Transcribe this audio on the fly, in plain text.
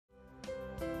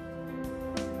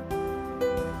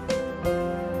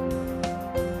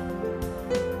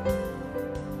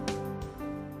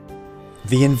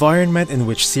The environment in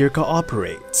which SEARCA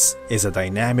operates is a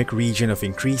dynamic region of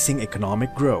increasing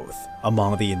economic growth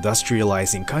among the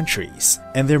industrializing countries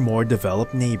and their more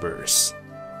developed neighbors.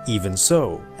 Even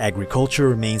so, agriculture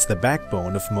remains the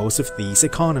backbone of most of these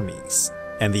economies,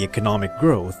 and the economic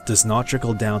growth does not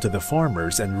trickle down to the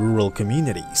farmers and rural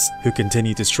communities who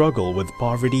continue to struggle with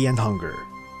poverty and hunger.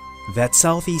 That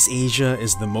Southeast Asia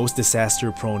is the most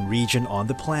disaster-prone region on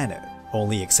the planet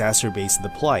only exacerbates the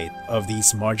plight of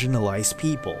these marginalized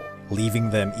people, leaving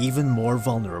them even more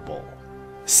vulnerable.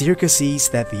 SEARCA sees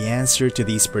that the answer to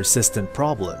these persistent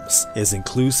problems is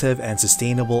inclusive and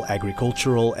sustainable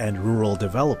agricultural and rural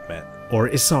development, or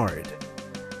ISARD.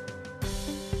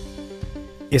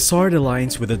 ISARD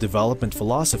aligns with the development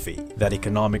philosophy that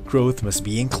economic growth must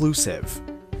be inclusive,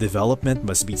 development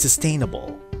must be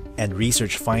sustainable, and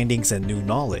research findings and new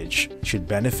knowledge should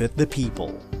benefit the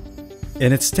people.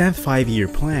 In its 10th five-year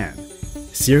plan,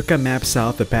 SEARCA maps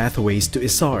out the pathways to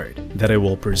ISARD that it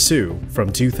will pursue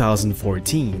from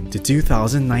 2014 to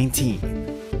 2019.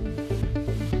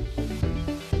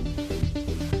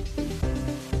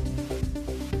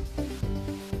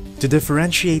 To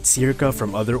differentiate SEARCA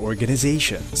from other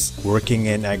organizations working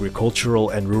in agricultural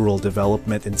and rural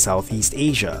development in Southeast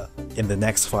Asia, in the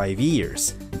next 5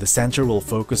 years, the center will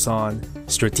focus on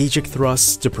strategic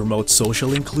thrusts to promote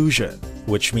social inclusion,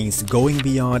 which means going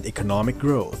beyond economic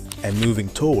growth and moving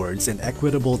towards an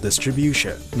equitable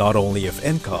distribution, not only of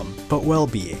income, but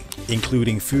well-being,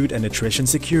 including food and nutrition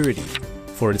security,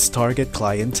 for its target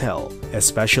clientele,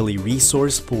 especially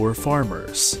resource-poor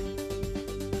farmers.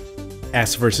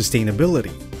 As for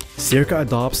sustainability, SEARCA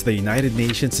adopts the United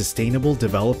Nations Sustainable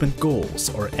Development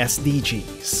Goals, or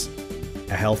SDGs.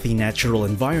 A healthy natural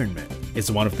environment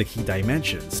is one of the key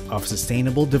dimensions of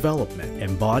sustainable development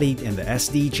embodied in the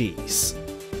SDGs.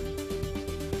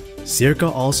 SEARCA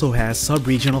also has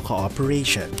sub-regional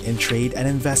cooperation in trade and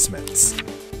investments,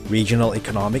 regional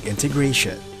economic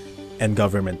integration, and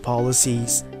government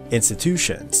policies,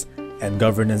 institutions, and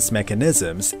governance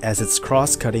mechanisms as its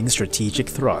cross-cutting strategic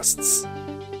thrusts.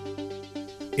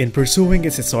 In pursuing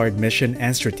its ISARD mission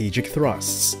and strategic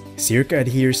thrusts, SEARCA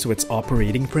adheres to its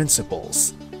operating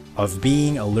principles of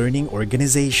being a learning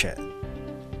organization,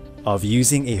 of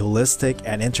using a holistic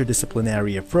and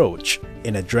interdisciplinary approach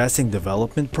in addressing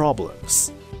development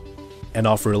problems, and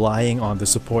of relying on the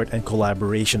support and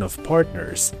collaboration of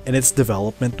partners in its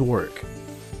development work.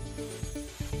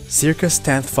 SEARCA's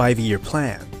 10th five-year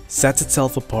plan sets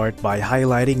itself apart by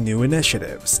highlighting new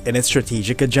initiatives in its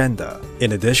strategic agenda,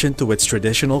 in addition to its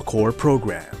traditional core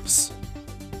programs.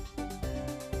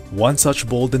 One such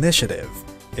bold initiative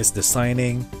is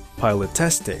designing, pilot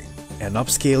testing, and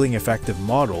upscaling effective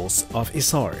models of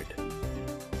ISARD.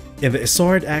 In the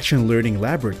ISARD Action Learning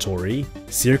Laboratory,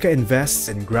 SEARCA invests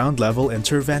in ground-level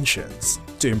interventions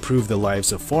to improve the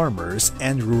lives of farmers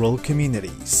and rural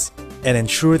communities, and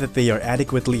ensure that they are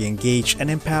adequately engaged and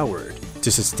empowered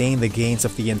to sustain the gains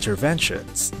of the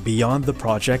interventions beyond the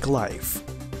project life.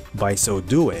 By so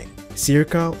doing,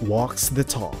 SEARCA walks the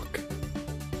talk.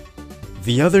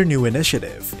 The other new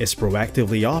initiative is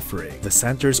proactively offering the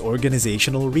center's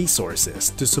organizational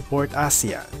resources to support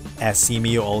ASEAN, as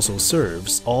SEAMEO also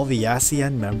serves all the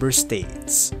ASEAN member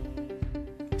states.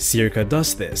 SEARCA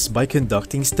does this by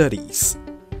conducting studies,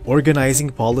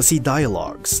 organizing policy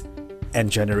dialogues,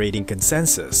 and generating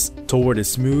consensus toward a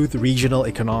smooth regional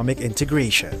economic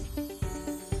integration.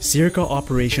 SEARCA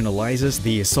operationalizes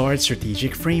the ISARD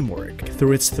strategic framework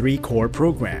through its 3 core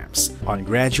programs on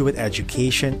graduate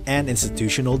education and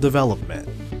institutional development,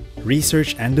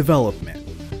 research and development,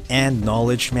 and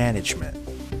knowledge management.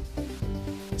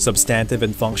 Substantive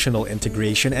and functional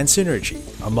integration and synergy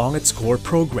among its core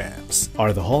programs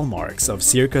are the hallmarks of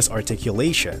SEARCA's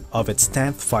articulation of its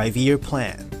 10th five-year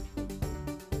plan.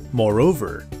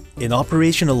 Moreover, in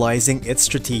operationalizing its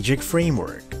strategic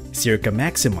framework, SEARCA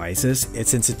maximizes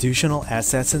its institutional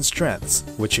assets and strengths,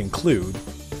 which include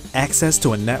access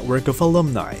to a network of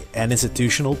alumni and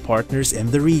institutional partners in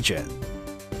the region,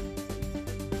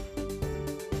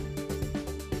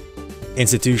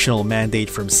 institutional mandate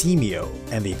from SEAMEO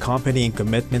and the accompanying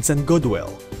commitments and goodwill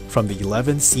from the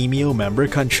 11 SEAMEO member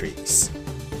countries,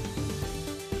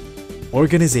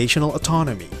 organizational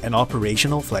autonomy and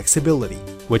operational flexibility,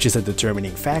 which is a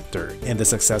determining factor in the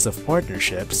success of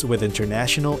partnerships with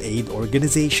international aid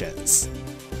organizations,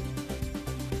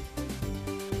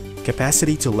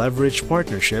 capacity to leverage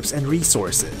partnerships and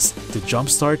resources to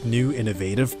jumpstart new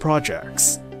innovative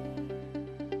projects,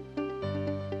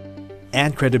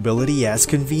 and credibility as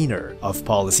convener of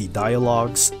policy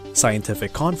dialogues,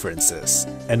 scientific conferences,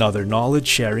 and other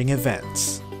knowledge-sharing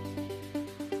events.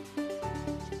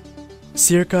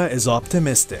 SEARCA is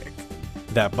optimistic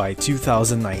that by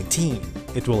 2019,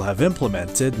 it will have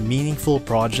implemented meaningful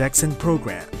projects and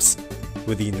programs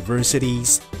with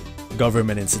universities,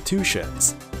 government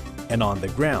institutions, and on the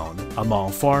ground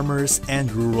among farmers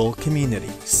and rural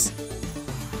communities,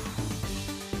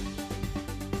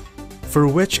 for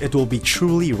which it will be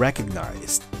truly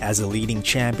recognized as a leading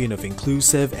champion of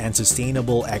inclusive and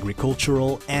sustainable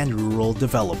agricultural and rural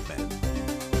development.